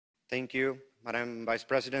Thank you, Madam Vice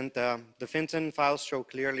President. The FinCEN files show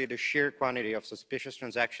clearly the sheer quantity of suspicious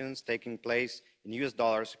transactions taking place in US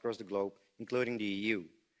dollars across the globe, including the EU.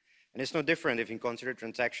 And it's no different if you consider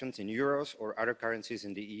transactions in euros or other currencies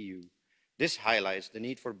in the EU. This highlights the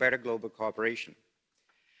need for better global cooperation.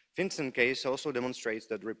 FinCEN case also demonstrates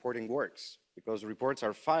that reporting works, because reports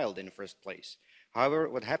are filed in the first place. However,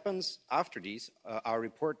 what happens after these are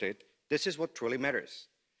reported, this is what truly matters.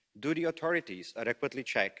 Do the authorities adequately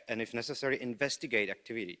check and, if necessary, investigate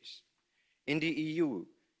activities? In the EU,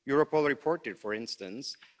 Europol reported, for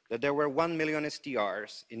instance, that there were 1 million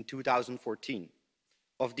STRs in 2014.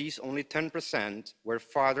 Of these, only 10% were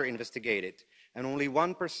further investigated, and only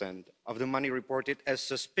 1% of the money reported as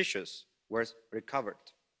suspicious was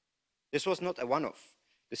recovered. This was not a one-off.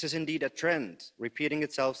 This is indeed a trend repeating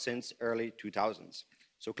itself since early 2000s.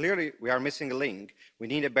 So clearly, we are missing a link. We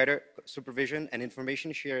need a better supervision and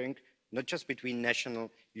information sharing, not just between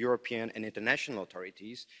national, European and international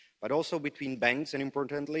authorities, but also between banks and,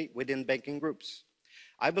 importantly, within banking groups.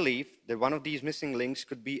 I believe that one of these missing links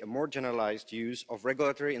could be a more generalized use of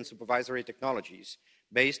regulatory and supervisory technologies,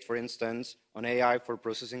 based, for instance, on AI for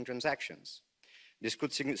processing transactions. This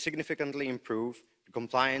could significantly improve the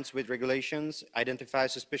compliance with regulations, identify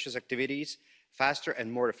suspicious activities faster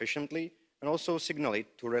and more efficiently, and also signal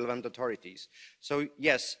it to relevant authorities. So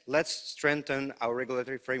yes, let's strengthen our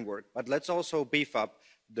regulatory framework, but let's also beef up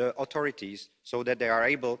the authorities so that they are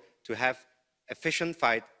able to have efficient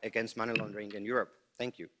fight against money laundering in Europe.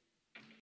 Thank you.